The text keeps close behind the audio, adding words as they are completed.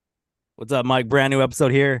What's up, Mike? Brand new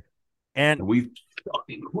episode here. And And we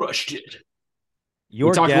fucking crushed it. We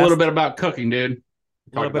your talked a little guest, bit about cooking, dude.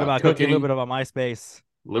 a little Talked bit about about cooking, a little bit cooking, about MySpace.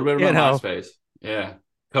 a little bit You about know, MySpace. Yeah.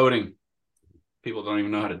 Coding. People don't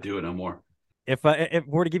even know how to do it no more. if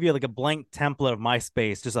we're to give you like a blank template of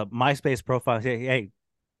MySpace, just a MySpace profile, say, hey,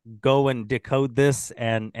 go and decode this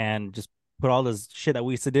and just put all this shit that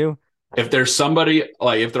we used to do. If there's somebody,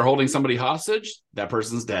 like, if they're holding somebody hostage, that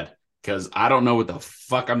person's dead. Because I don't know what the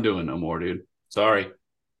fuck I'm doing no more, dude. Sorry. I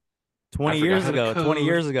 20 forgot years how to ago, 20 code.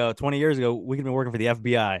 years ago, 20 years ago, we could have been working for the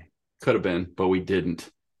FBI. Could have been, but we didn't.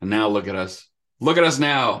 And now look at us. Look at us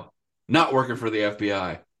now. Not working for the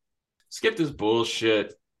FBI. Skip this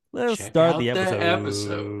bullshit. Let's Check start the out the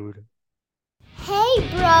episode. episode. Hey,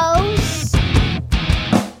 bros.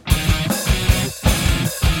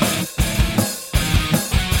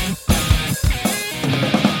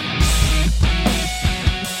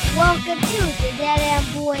 Welcome to the Dead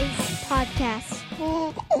End Boys podcast.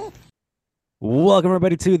 Welcome,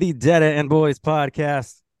 everybody, to the Dead End Boys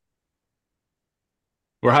podcast.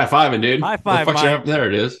 We're high fiving, dude. High Where the five, fuck's your Mike. up? There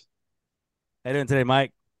it is. How you doing today,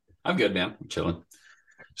 Mike? I'm good, man. I'm chilling.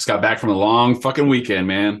 Just got back from a long fucking weekend,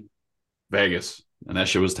 man. Vegas. And that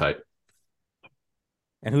shit was tight.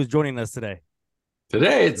 And who's joining us today?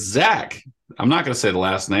 Today it's Zach. I'm not going to say the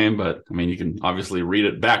last name, but I mean, you can obviously read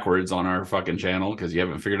it backwards on our fucking channel because you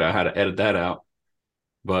haven't figured out how to edit that out.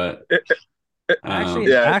 But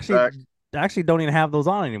Actually, Yeah, actually, don't even have those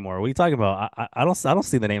on anymore. What are you talking about? I don't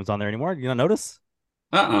see the names on there anymore. You don't notice?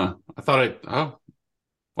 I thought well,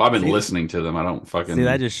 I've been See, listening to them. I don't fucking see,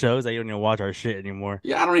 that just shows that you don't even watch our shit anymore.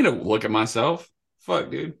 Yeah, I don't need to look at myself. Fuck,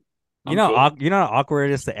 dude. You I'm know, cool. you know how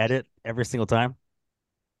awkward it is to edit every single time.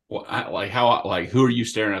 Well, who are you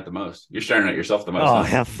staring at the most? You're staring at yourself the most. Oh huh?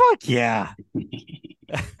 yeah, fuck yeah,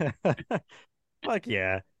 fuck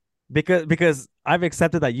yeah. Because I've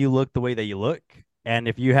accepted that you look the way that you look, and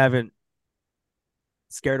if you haven't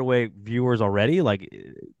scared away viewers already, like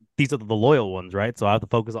these are the loyal ones, right? So I have to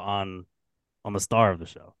focus on the star of the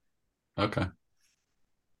show. Okay.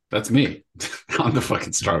 That's me. I'm the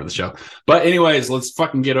fucking star of the show. But anyways, let's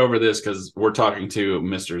fucking get over this because we're talking to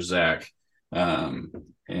Mr. Zach.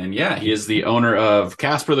 And yeah, he is the owner of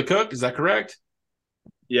Casper the Cook. Is that correct?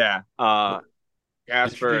 yeah.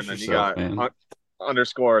 Casper, and then you yourself, got man.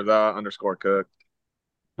 underscore cook.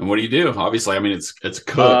 And what do you do? Obviously, I mean it's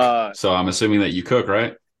cook. So I'm assuming that you cook,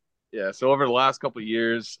 right? Yeah. So over the last couple of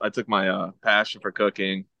years, I took my passion for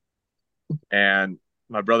cooking, and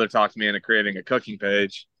my brother talked me into creating a cooking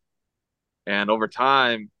page. And over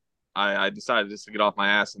time, I decided just to get off my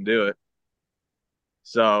ass and do it.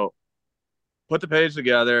 So put the page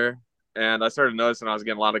together, and I started noticing I was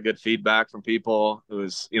getting a lot of good feedback from people. It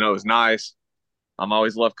was nice. I'm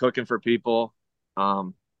always loved cooking for people.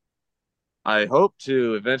 Um, I hope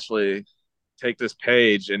to eventually take this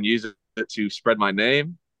page and use it to spread my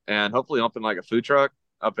name and hopefully open like a food truck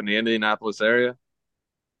up in the Indianapolis area.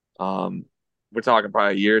 Um, we're talking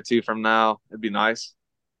probably a year or two from now. It'd be nice.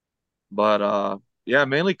 But yeah,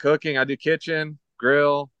 mainly cooking. I do kitchen,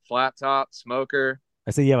 grill, flat top, smoker,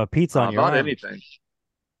 I see you have a pizza on your about arm. anything.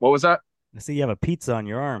 What was that? I see you have a pizza on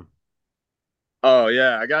your arm. Oh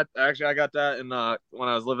yeah, I got that in when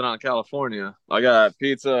I was living out in California. I got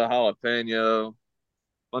pizza, jalapeno,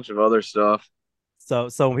 bunch of other stuff. So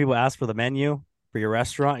when people ask for the menu for your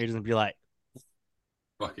restaurant, you're just gonna be like,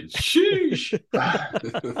 Fucking sheesh.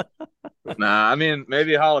 Nah, I mean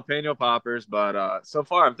maybe jalapeno poppers, but so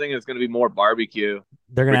far I'm thinking it's gonna be more barbecue.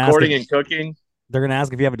 they're gonna ask Recording if and cooking. they're gonna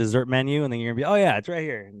ask if you have a dessert menu, and then you're gonna be, oh yeah, it's right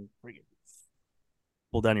here, and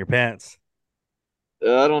pull down your pants.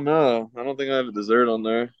 I don't know. I don't think I have a dessert on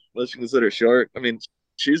there. Unless you consider short. I mean,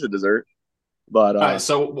 she's a dessert. But All right,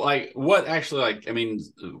 so like what actually like I mean,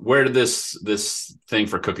 where did this thing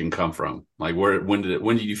for cooking come from? Like when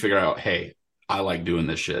did you figure out, hey, I like doing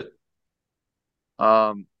this shit?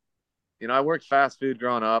 um, I worked fast food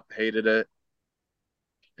growing up, hated it.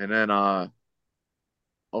 And then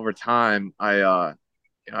over time I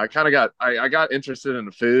kind of I got interested in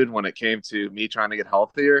the food when it came to me trying to get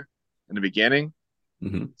healthier in the beginning.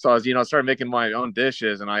 Mm-hmm. So I was, started making my own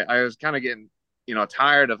dishes, and I was kind of getting,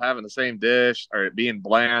 tired of having the same dish or it being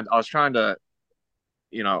bland. I was trying to,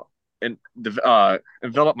 you know, and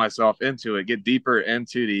envelop myself into it, get deeper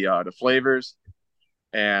into the flavors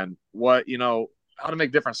and how to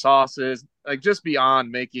make different sauces, like just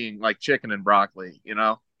beyond making like chicken and broccoli.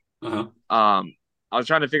 Uh-huh. I was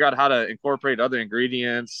trying to figure out how to incorporate other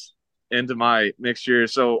ingredients into my mixture.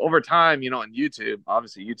 So over time, on YouTube,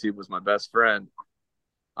 obviously YouTube was my best friend.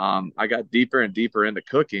 I got deeper and deeper into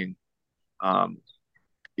cooking. Um,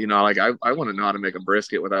 like I wouldn't know how to make a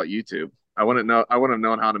brisket without YouTube. I wouldn't have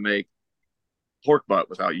known how to make pork butt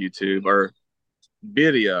without YouTube or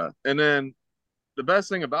birria. And then the best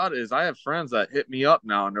thing about it is I have friends that hit me up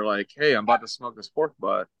now and they're like, "Hey, I'm about to smoke this pork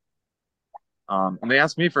butt," and they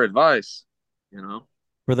ask me for advice. You know,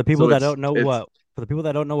 For the people so that it's don't know it's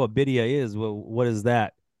what Bidia is, what is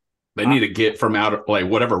that? They need to get from out of like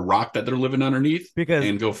whatever rock that they're living underneath Because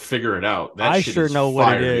and go figure it out. That I shit sure is know what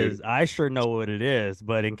it fire, is. dude. I sure know what it is,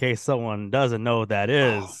 but in case someone doesn't know what that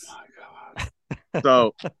Oh is, my god.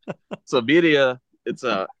 so so birria. It's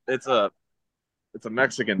a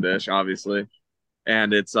Mexican dish, obviously,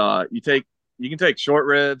 and it's you can take short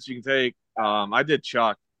ribs, you can take I did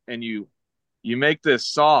chuck, and you make this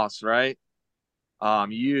sauce, right? You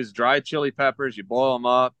use dried chili peppers, you boil them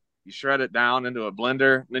up, you shred it down into a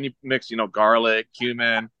blender, and then you mix, garlic,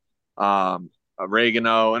 cumin,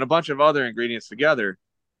 oregano, and a bunch of other ingredients together,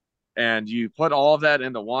 and you put all of that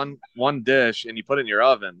into one dish, and you put it in your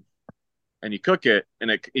oven, and you cook it,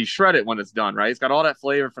 and you shred it when it's done, right? It's got all that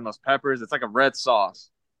flavor from those peppers. It's like a red sauce.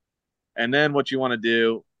 And then what you want to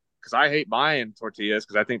do, because I hate buying tortillas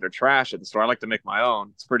because I think they're trash at the store. I like to make my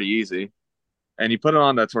own. It's pretty easy. And you put it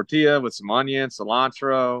on the tortilla with some onion,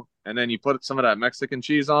 cilantro, and then you put some of that Mexican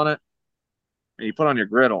cheese on it, and you put on your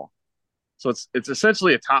griddle. So it's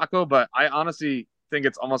essentially a taco, but I honestly think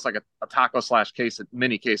it's almost like a taco slash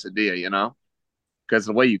mini quesadilla, because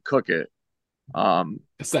the way you cook it.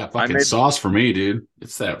 It's that I fucking made. sauce for me, dude.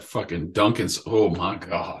 It's that fucking Dunkin's. Oh my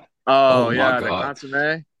god. Oh Oh my yeah, the god.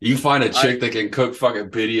 consomme. You find a I chick that can cook fucking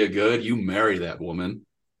bidia good, you marry that woman.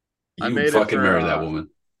 I You made it fucking for marry that woman.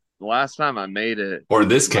 the last time I made it. Or in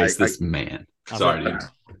this Like case, this man. I was Sorry, like, dude.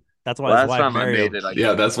 that's why his last wife time I married made him. it,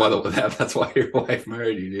 Yeah, that's why that's why your wife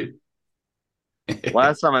married you, dude.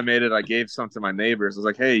 last time I made it, I gave some to my neighbors. I was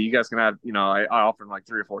like, "Hey, you guys can have," I offered them like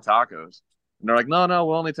 3 or 4 tacos, and they're like, "No, no,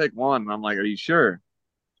 we'll only take one." And I'm like, "Are you sure?" And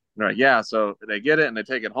they're like, "Yeah." So they get it and they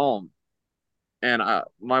take it home. And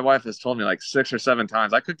my wife has told me like 6 or 7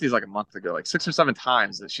 times. I cooked these like a month ago, like 6 or 7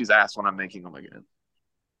 times that she's asked when I'm making them again,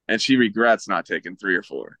 and she regrets not taking 3 or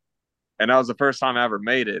 4. And that was the first time I ever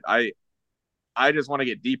made it. I just want to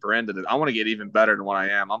get deeper into it. I want to get even better than what I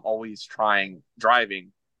am. I'm always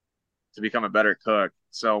driving to become a better cook.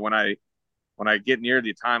 So when I get near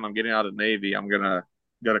the time I'm getting out of the Navy, I'm gonna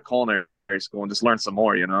go to culinary school and just learn some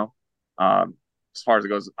more. As far as it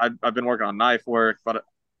goes, I've been working on knife work, but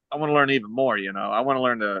I want to learn even more. I want to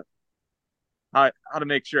learn how to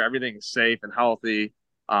make sure everything is safe and healthy.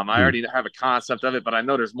 I Hmm. already have a concept of it, but I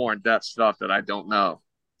know there's more in depth stuff that I don't know.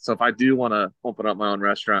 So if I do want to open up my own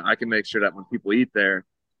restaurant, I can make sure that when people eat there,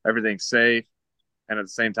 everything's safe and at the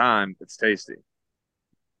same time it's tasty.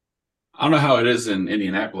 I don't know how it is in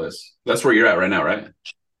Indianapolis. That's where you're at right now, right?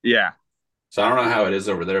 Yeah, So I don't know how it is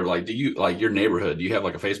over there. Like, do you like your neighborhood? Do you have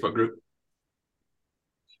like a Facebook group?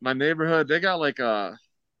 my neighborhood, they got like a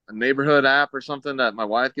neighborhood app or something that my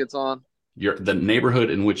wife gets on. The neighborhood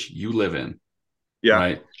in which you live in, Yeah,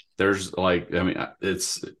 right? There's like, I mean,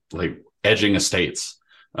 it's like Edging Estates,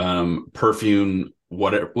 Perfume,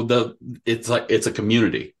 whatever. Well, it's a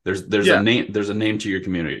community. There's yeah, a name to your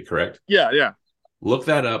community, correct? yeah, yeah. Look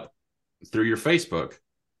that up through your Facebook,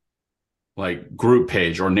 like group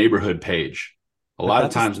page or neighborhood page. A But lot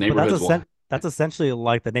of times neighborhoods will. that's essentially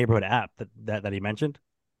like the neighborhood app that he mentioned.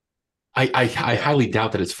 I highly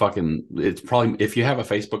doubt that it's probably if you have a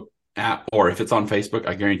Facebook app or if it's on Facebook,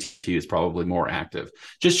 I guarantee you it's probably more active.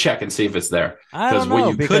 Just check and see if it's there. I Because don't what know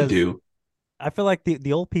you could because do I feel like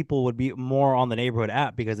the old people would be more on the neighborhood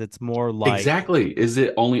app because it's more like exactly is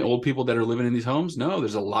it only old people that are living in these homes? No,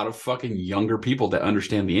 there's a lot of fucking younger people that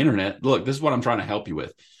understand the internet. Look, this is what I'm trying to help you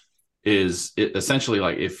with. Is it essentially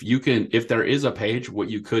like if there is a page, what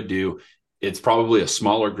you could do, it's probably a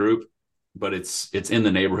smaller group, but it's in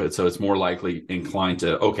the neighborhood, so it's more likely inclined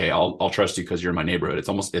to okay, I'll trust you because you're in my neighborhood.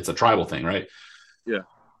 It's a tribal thing, right? Yeah.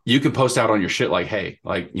 You can post out on your shit like, hey,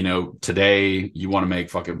 like today you want to make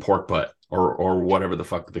fucking pork butt or whatever the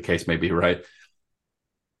fuck the case may be, right?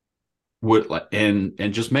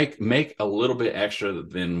 And just make a little bit extra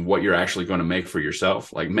than what you're actually going to make for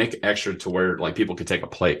yourself. Like make extra to where like people could take a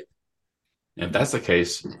plate. If that's the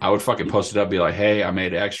case, I would fucking post it up, be like, hey, I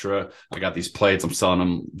made extra. I got these plates. I'm selling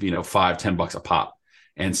them, $5-10 a pop,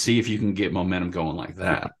 and see if you can get momentum going like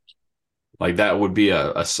that. Like that would be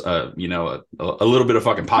a little bit of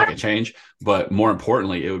fucking pocket change, but more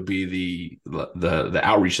importantly, it would be the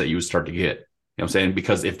outreach that you would start to get. You know what I'm saying?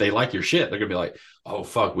 Because if they like your shit, they're gonna be like, oh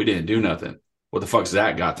fuck, we didn't do nothing. What the fuck's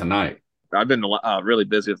Zach got tonight? I've been really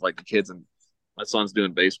busy with like the kids, and my son's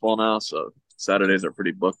doing baseball now, so Saturdays are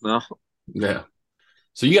pretty booked now. Yeah.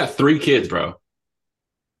 So you got 3 kids, bro.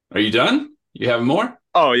 Are you done? You have more?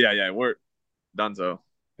 Oh yeah, yeah, we're donezo.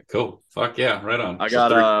 Cool. Fuck yeah. Right on. I So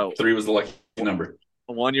got three was the lucky number.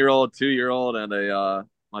 a 1 year old, 2 year old, and a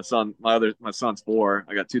my son's 4.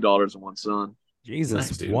 I got two daughters and one son. Jesus,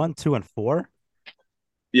 Nice, dude. 1, 2, and 4.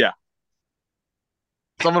 Yeah.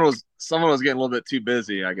 Someone was getting a little bit too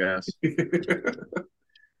busy, I guess.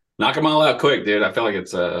 Knock them all out quick, dude. I feel like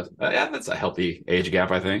it's that's a healthy age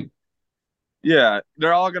gap, I think. Yeah,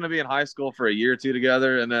 they're all going to be in high school for a year or two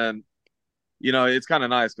together, and then it's kind of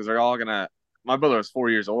nice because they're all gonna. My brother was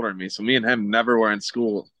 4 years older than me, so me and him never were in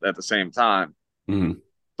school at the same time. Mhm.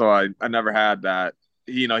 So I never had that.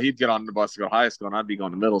 He'd get on the bus to go to high school, and I'd be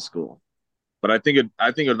going to middle school. But I think it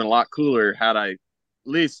would have been a lot cooler had I at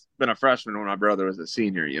least been a freshman when my brother was a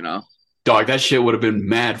senior. Dog, that shit would have been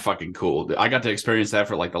mad fucking cool. I got to experience that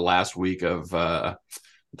for like the last week of what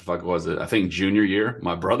the fuck was it? I think junior year.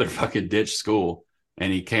 My brother fucking ditched school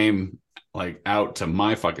and he came like out to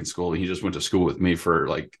my fucking school and he just went to school with me for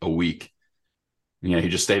like a week. Yeah, he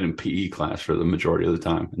just stayed in PE class for the majority of the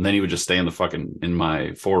time. And then he would just stay in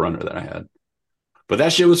my Forerunner that I had. But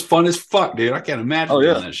that shit was fun as fuck, dude. I can't imagine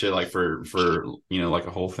doing that shit like for like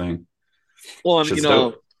a whole thing. Well, and Shit's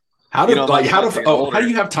dope. How do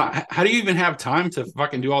you have time? How do you even have time to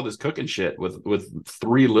fucking do all this cooking shit with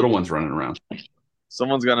 3 little ones running around?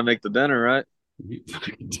 Someone's got to make the dinner, right?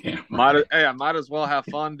 Damn. I might as well have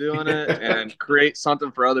fun doing it and create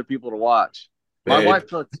something for other people to watch. My wife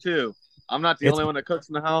cooks too. I'm not the only one that cooks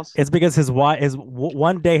in the house. It's because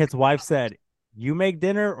one day his wife said, "You make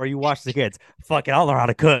dinner or you watch the kids." Fuck it, I'll learn how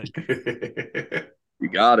to cook. You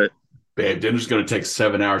got it. Babe, dinner's going to take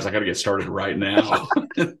 7 hours. I got to get started right now.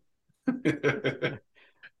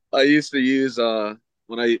 I used to use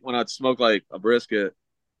when I'd smoke like a brisket,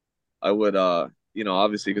 I would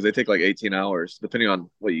obviously because they take like 18 hours depending on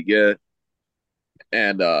what you get,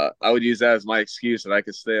 and I would use that as my excuse that I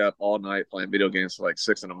could stay up all night playing video games till like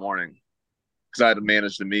 6 in the morning because I had to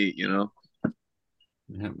manage the meat. Yeah,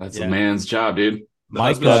 that's a man's job, dude.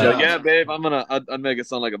 Mike, yeah, babe, I'd make it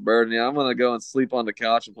sound like a burden. Yeah, I'm gonna go and sleep on the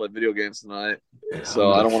couch and play video games tonight.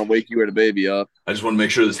 So I don't want to wake you or the baby up. I just want to make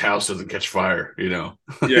sure this house doesn't catch fire. Yeah,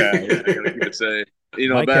 I gotta keep it safe.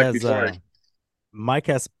 Mike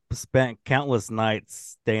has spent countless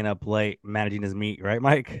nights staying up late managing his meat, right,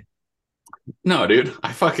 Mike? No, dude.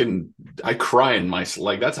 I cry in my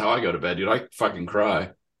like. That's how I go to bed, dude. I fucking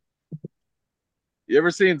cry. You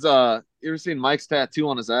ever seen Mike's tattoo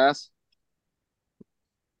on his ass?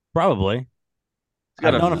 Probably.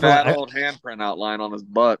 He's got a fat old handprint outline on his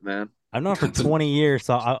butt, man. I've known him for 20 years,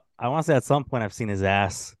 so I want to say at some point I've seen his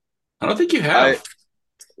ass. I don't think you have.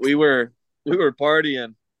 We were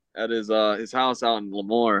partying at his house out in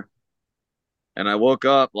Lemoore, and I woke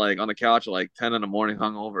up like on the couch at like 10 in the morning,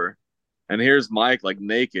 hungover, and here's Mike like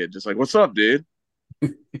naked, just like, "What's up, dude?"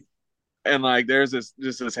 And like there's this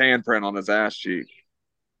handprint on his ass cheek.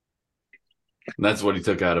 That's what he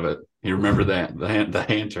took out of it. You remember that the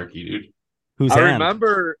hand turkey, dude. Whose I hand?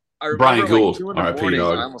 remember Brian Gould, like 2 in the morning,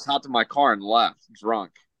 I almost hopped in my car and left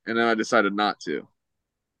drunk, and then I decided not to.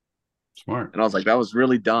 Smart. And I was like, that was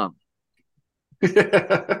really dumb.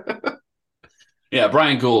 Yeah,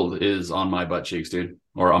 Brian Gould is on my butt cheeks, dude,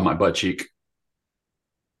 or on my butt cheek.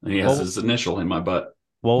 And he has his initial in my butt.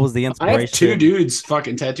 What was the inspiration? I have 2 dudes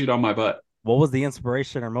fucking tattooed on my butt. What was the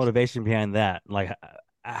inspiration or motivation behind that? Like,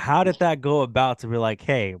 how did that go about to be like,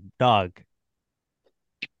 hey, dog,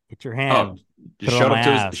 get your hand. Showed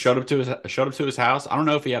up to his house. I don't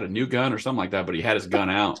know if he had a new gun or something like that, but he had his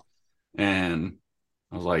gun out. And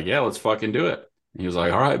I was like, yeah, let's fucking do it. And he was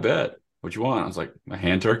like, all right, bet. What you want? I was like, a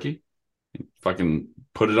hand turkey. He fucking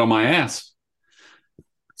put it on my ass.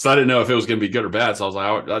 So I didn't know if it was going to be good or bad. So I was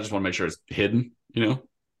like, I just want to make sure it's hidden,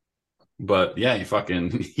 But yeah,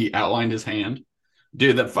 he outlined his hand.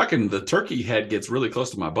 Dude, the turkey head gets really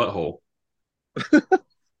close to my butthole.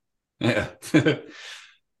 Yeah.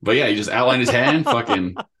 But yeah, he just outlined his hand,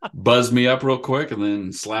 fucking buzzed me up real quick, and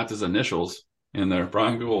then slapped his initials in there.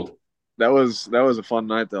 Brian Gould. That was a fun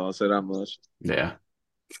night, though. I'll say that much. Yeah.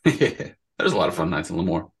 There's a lot of fun nights in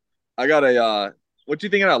Lemoore. I got what do you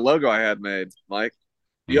think of that logo I had made, Mike?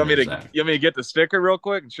 You want me to get the sticker real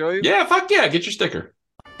quick and show you? Yeah, fuck yeah, get your sticker.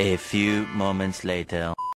 A few moments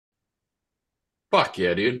later. Fuck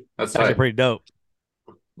yeah, dude. That's actually pretty dope.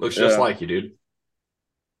 Looks just like you, dude.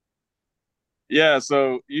 Yeah,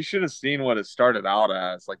 so you should have seen what it started out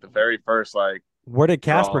as, like the very first Where did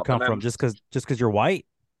Casper come from? Just because you're white?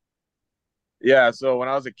 Yeah, so when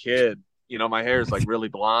I was a kid, my hair is like really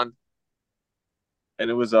blonde, and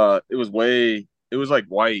it was like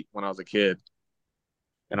white when I was a kid,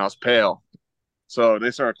 and I was pale, so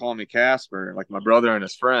they started calling me Casper, like my brother and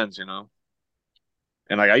his friends, and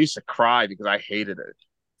like I used to cry because I hated it.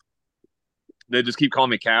 they just keep calling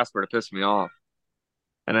me Casper to piss me off.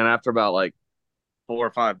 And then after about like 4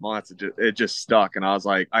 or 5 months, it just stuck, and I was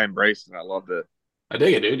like, I embraced it. I loved it. I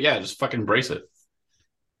dig it, dude. Yeah, just fucking embrace it.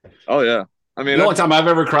 Oh yeah, I mean, The only time I've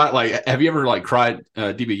ever cried, like, have you ever like cried,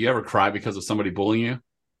 DB? You ever cry because of somebody bullying you?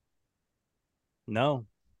 No,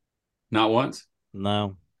 Not once.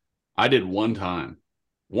 no. I did one time.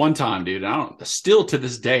 One time, dude. I don't. Still to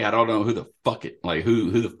this day, I don't know who the fuck it. Like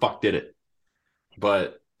who the fuck did it.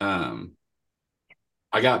 But I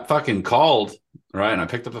got fucking called, right? And I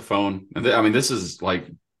picked up the phone, and I mean, this is like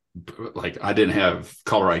I didn't have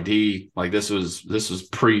caller ID. Like this was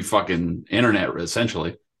pre fucking internet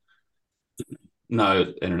essentially.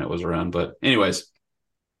 No, internet was around, but anyways,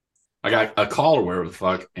 I got a call or whatever the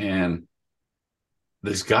fuck, and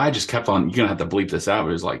this guy just kept on. You're gonna have to bleep this out. But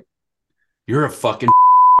he was like, "You're a fucking,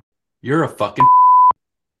 you're a fucking,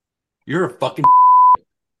 you're a fucking."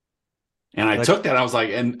 And I took that. I was like,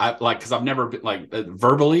 and I like, because I've never been like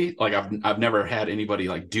verbally, like I've never had anybody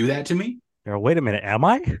like do that to me. Wait a minute, am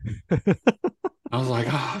I? I was like,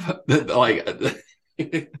 oh, like,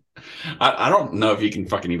 I don't know if you can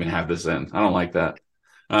fucking even have this in. I don't like that.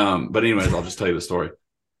 But anyways, I'll just tell you the story.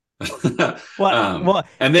 Well,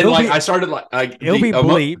 and then like I started like it'll be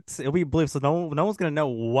bleeped. It'll be bleeped, so no one's gonna know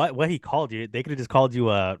what he called you. They could have just called you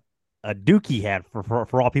a dookie hat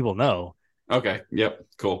for all people know. Okay. Yep.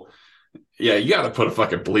 Cool. Yeah, you got to put a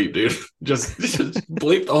fucking bleep, dude. Just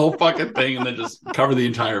bleep the whole fucking thing and then just cover the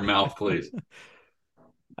entire mouth, please.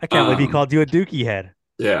 I can't believe he called you a dookie head.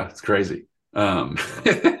 Yeah, it's crazy. So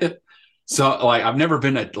like I've never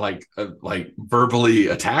been like verbally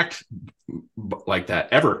attacked like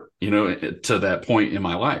that ever, you know, to that point in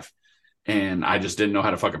my life. And I just didn't know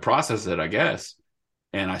how to fucking process it, I guess.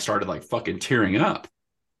 And I started like fucking tearing up.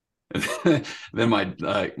 Then my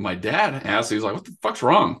dad asked, he was like, "What the fuck's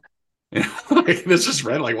wrong?" You know, like this just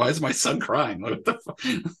read like, "Why is my son crying?" Like, what the fuck?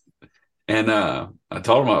 And I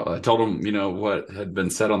told him, you know, what had been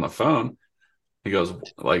said on the phone. He goes,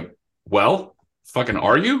 like, "Well, fucking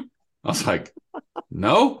are you?" I was like,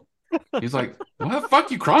 "No." He's like, "Why the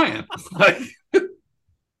fuck you crying?" Like,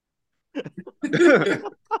 and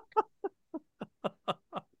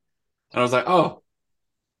I was like, "Oh,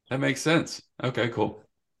 that makes sense. Okay, cool."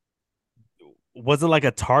 Was it like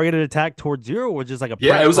a targeted attack towards you, or was just like a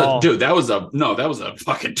Yeah, it was call? that was a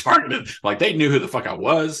fucking targeted. Like they knew who the fuck I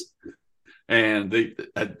was, and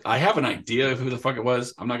I have an idea of who the fuck it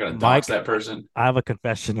was. I'm not gonna dox that person. I have a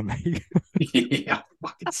confession to make. Yeah,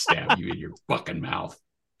 fucking stab you in your fucking mouth.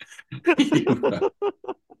 Yeah,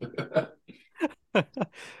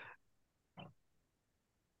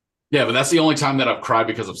 but that's the only time that I've cried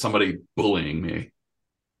because of somebody bullying me.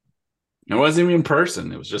 It wasn't even in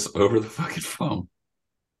person. It was just over the fucking phone.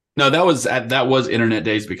 No, that was internet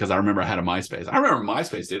days because I remember I had a MySpace. I remember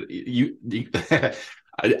MySpace.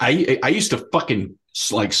 I used to fucking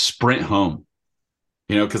like sprint home,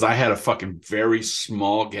 you know, because I had a fucking very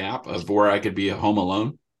small gap of where I could be at home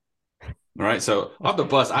alone. All right, so off the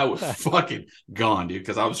bus, I was fucking gone, dude,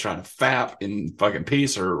 because I was trying to fap in fucking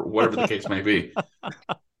peace or whatever the case may be.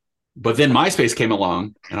 But then MySpace came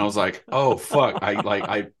along, and I was like, "Oh fuck!"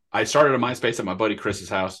 I started a MySpace at my buddy Chris's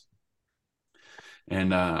house, and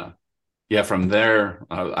yeah, from there,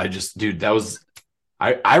 I just, dude, that was,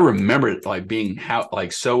 I remember it like being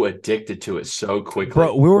like so addicted to it so quickly.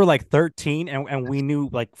 Bro, we were like 13, and we knew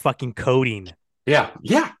like fucking coding. Yeah,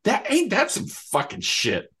 that's some fucking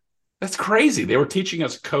shit. That's crazy. They were teaching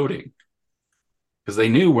us coding because they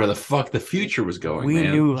knew where the fuck the future was going. We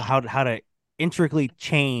knew how to intricately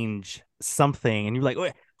change something, and you're like,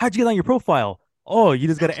 "Wait, how'd you get on your profile?" "Oh, you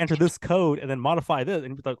just got to enter this code and then modify this,"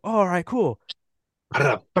 and you're like, "Oh, all right, cool."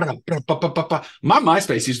 My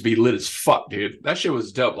MySpace used to be lit as fuck, dude. That shit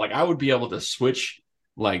was dope. Like I would be able to switch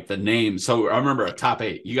like the name. So I remember a top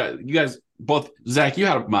 8. You guys both. Zach, you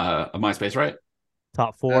had a MySpace, right?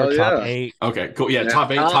 Top 4, top 8. Okay, cool. Yeah, top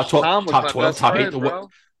 8, top 12, top 12, top 8.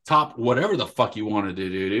 Top whatever the fuck you wanted to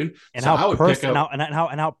do, dude. And so how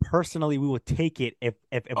personally we would take it if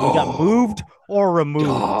we got moved or removed.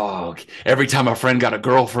 Dog. Every time a friend got a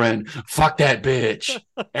girlfriend, fuck that bitch.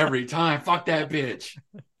 Every time, fuck that bitch.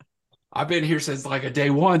 I've been here since like a day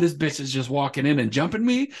one. This bitch is just walking in and jumping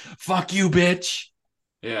me. Fuck you, bitch.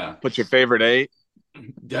 Yeah. What's your favorite 8?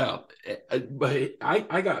 Yeah. But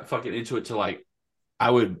I got fucking into it to like, I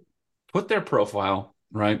would put their profile,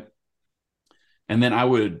 right? And then I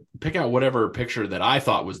would pick out whatever picture that I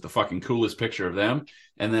thought was the fucking coolest picture of them,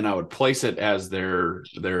 and then I would place it as their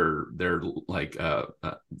like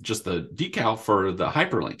just the decal for the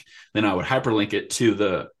hyperlink. Then I would hyperlink it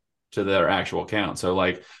to to their actual account. So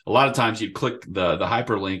like a lot of times you'd click the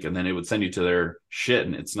hyperlink and then it would send you to their shit,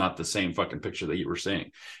 and it's not the same fucking picture that you were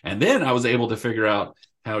seeing. And then I was able to figure out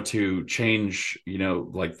how to change,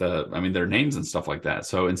 like their names and stuff like that.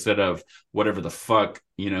 So instead of whatever the fuck,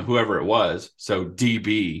 whoever it was, so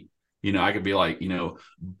DB, I could be like,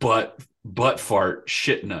 butt fart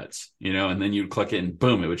shit nuts, and then you'd click it and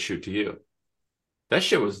boom, it would shoot to you. That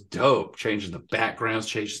shit was dope. Changing the backgrounds,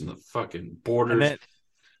 changing the fucking borders.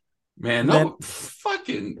 And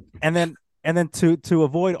then to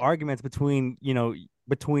avoid arguments between your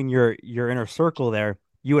inner circle there,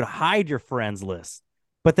 you would hide your friends list.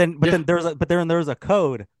 But then there's a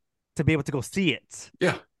code to be able to go see it.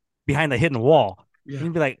 Yeah. Behind the hidden wall. Yeah. And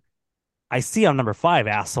you'd be like, I see I'm number 5,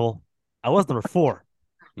 asshole. I was number 4.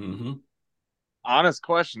 Mm-hmm. Honest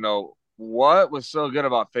question though, what was so good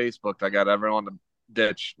about Facebook that got everyone to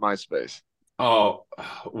ditch MySpace? Oh,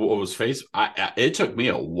 what was Facebook? It took me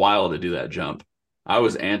a while to do that jump. I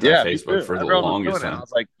was anti-Facebook for the longest time. I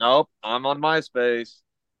was like, nope, I'm on MySpace.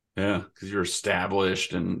 Yeah, because you're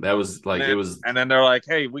established, and that was like it was. And then they're like,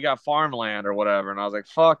 "Hey, we got farmland or whatever," and I was like,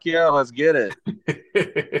 "Fuck yeah, let's get it."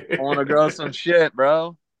 I want to grow some shit,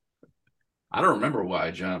 bro. I don't remember why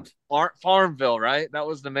I jumped. Farmville, right? That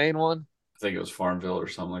was the main one. I think it was Farmville or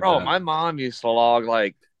something like that. Bro, my mom used to log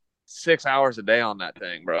like 6 hours a day on that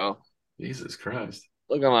thing, bro. Jesus Christ,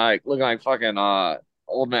 looking like fucking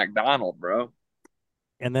old MacDonald, bro.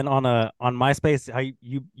 And then on MySpace, how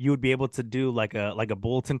you would be able to do like a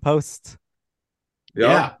bulletin post. Yep.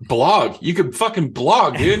 Yeah, blog. You could fucking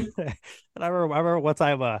blog, dude. And I remember one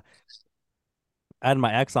time I had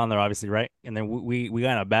my ex on there, obviously, right? And then we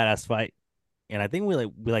got in a badass fight, and I think we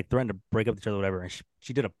threatened to break up with each other, or whatever. And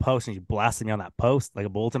she did a post, and she blasted me on that post, like a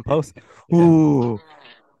bulletin post. Ooh,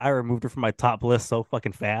 I removed her from my top list so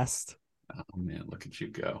fucking fast. Oh man, look at you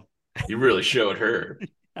go! You really showed her.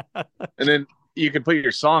 And then you could put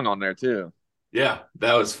your song on there too. Yeah,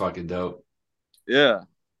 that was fucking dope. Yeah.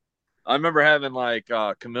 I remember having like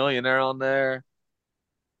Chameleonaire on there,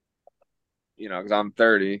 because I'm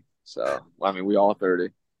 30. So, I mean, we all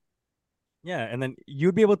 30. Yeah, and then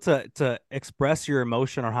you'd be able to express your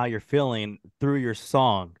emotion or how you're feeling through your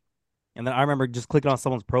song. And then I remember just clicking on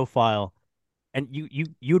someone's profile, and you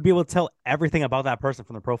would be able to tell everything about that person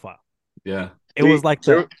from the profile. Yeah. It was like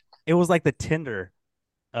the Tinder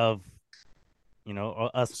of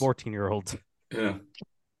us 14-year-olds. Yeah.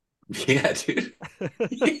 Yeah, dude.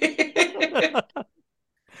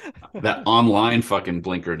 That online fucking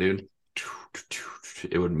blinker, dude.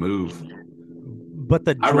 It would move. But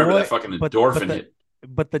I remember that fucking endorphin hit.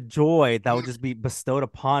 But the joy that would just be bestowed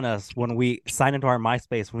upon us when we sign into our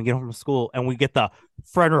MySpace, when we get home from school, and we get the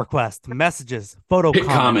friend request, messages, photo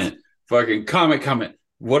comment, fucking comment,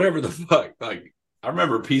 whatever the fuck. Like, I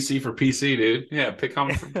remember PC for PC, dude. Yeah, pick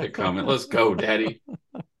comment for pick comment. Let's go, daddy.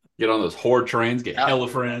 Get on those horde trains, get hella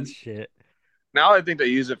friends. Shit. Now I think they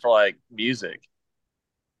use it for like music.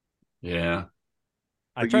 Yeah.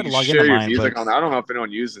 I tried to log into mine. I don't know if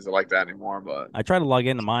anyone uses it like that anymore, but I tried to log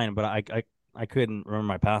into mine, but I couldn't remember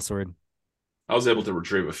my password. I was able to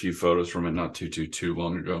retrieve a few photos from it not too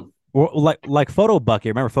long ago. Well, like Photo Bucket.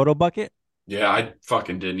 Remember Photo Bucket? Yeah, I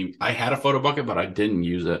fucking didn't even. I had a Photo Bucket, but I didn't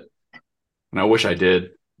use it, and I wish I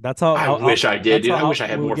did. That's how I wish I did, dude. I wish I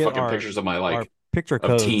had more fucking pictures of my picture of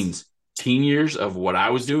codes. teen years of what I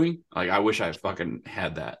was doing. Like, I wish I fucking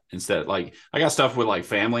had that instead. Like, I got stuff with like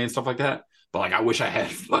family and stuff like that, but like, I wish I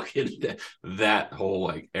had fucking that whole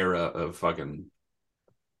like era of fucking.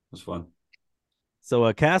 It was fun.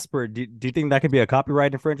 So, Casper, do you think that could be a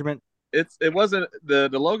copyright infringement? It wasn't the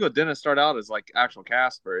logo didn't start out as like actual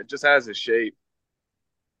Casper. It just has his shape.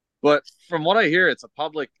 But from what I hear, it's a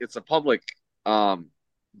public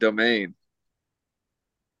domain.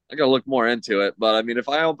 I gotta look more into it. But I mean, if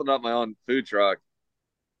I open up my own food truck,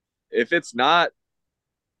 if it's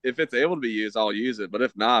able to be used, I'll use it. But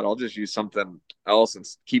if not, I'll just use something else and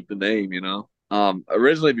keep the name,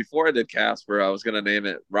 Originally, before I did Casper, I was gonna name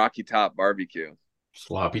it Rocky Top Barbecue.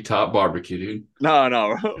 Sloppy Top Barbecue, dude.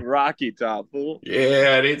 No, Rocky Top, fool.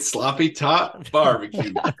 Yeah, it's Sloppy Top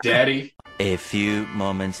Barbecue, daddy. A few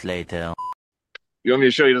moments later. You want me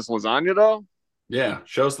to show you this lasagna, though? Yeah,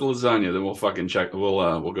 show us the lasagna, then we'll fucking check.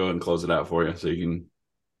 We'll go ahead and close it out for you so you can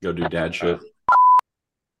go do dad shit.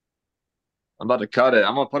 I'm about to cut it.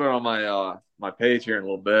 I'm gonna put it on my page here in a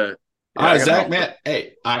little bit. All right, Zach, man.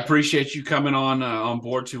 Hey, I appreciate you coming on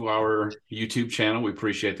board to our YouTube channel. We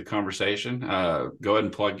appreciate the conversation. Go ahead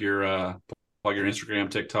and plug your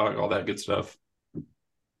Instagram, TikTok, all that good stuff.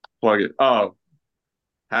 Plug it. Oh,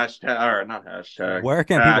 hashtag or not hashtag. Where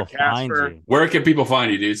can people find you? Where can people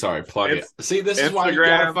find you, dude? Sorry, plug it. See, this is why you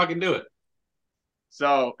gotta fucking do it.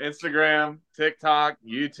 So Instagram, TikTok,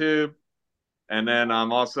 YouTube, and then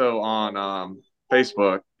I'm also on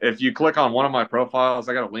Facebook. If you click on one of my profiles,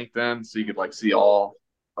 I got a LinkedIn, so you could like see all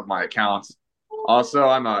of my accounts. Also,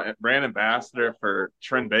 I'm a brand ambassador for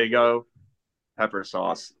Trinbago pepper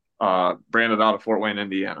sauce, branded out of Fort Wayne,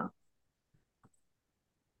 Indiana.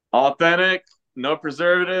 Authentic, no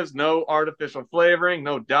preservatives, no artificial flavoring,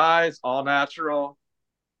 no dyes, all natural.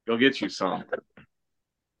 Go get you some.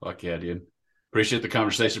 Fuck yeah, dude. Appreciate the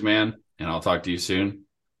conversation, man. And I'll talk to you soon.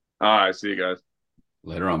 All right, see you guys.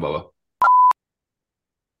 Later on, Bubba.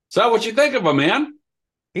 So what you think of him, man?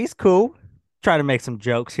 He's cool. Try to make some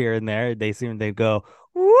jokes here and there. They go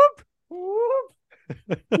whoop whoop.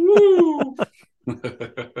 Woo.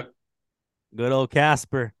 Good old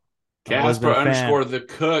Casper. Casper underscore the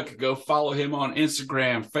cook. Go follow him on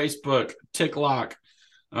Instagram, Facebook, TikTok,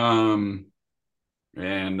 and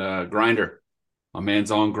Grinder. My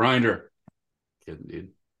man's on Grinder. Kidding, dude.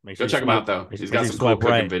 Go check him out though. He's got some cool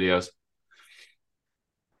cooking videos.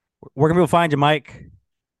 Where can people find you, Mike?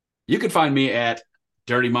 You can find me at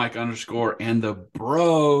Dirty Mike _ and the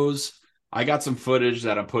Bros. I got some footage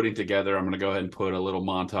that I'm putting together. I'm going to go ahead and put a little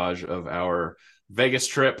montage of our Vegas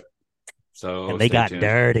trip. So and they got tuned.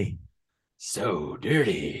 dirty. So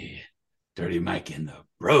dirty. Dirty Mike and the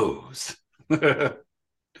Bros.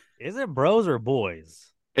 Is it bros or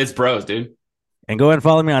boys? It's bros, dude. And go ahead and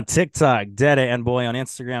follow me on TikTok, Dada and Boy, on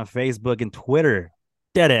Instagram, Facebook, and Twitter,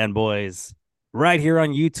 Dada and Boys. Right here on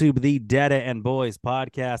YouTube, the Dada and Boys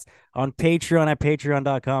podcast. On Patreon at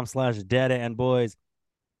patreon.com/Dada and Boys.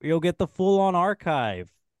 You'll get the full-on archive.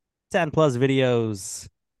 10 plus videos,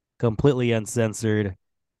 completely uncensored.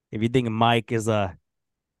 If you think Mike is a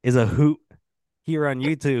hoot here on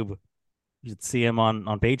YouTube, you should see him on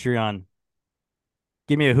Patreon.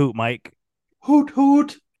 Give me a hoot, Mike. Hoot,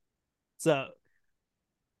 hoot. So,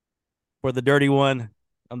 for the dirty one,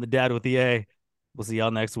 I'm the dad with the A. We'll see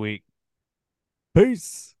y'all next week.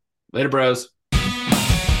 Peace. Later, bros.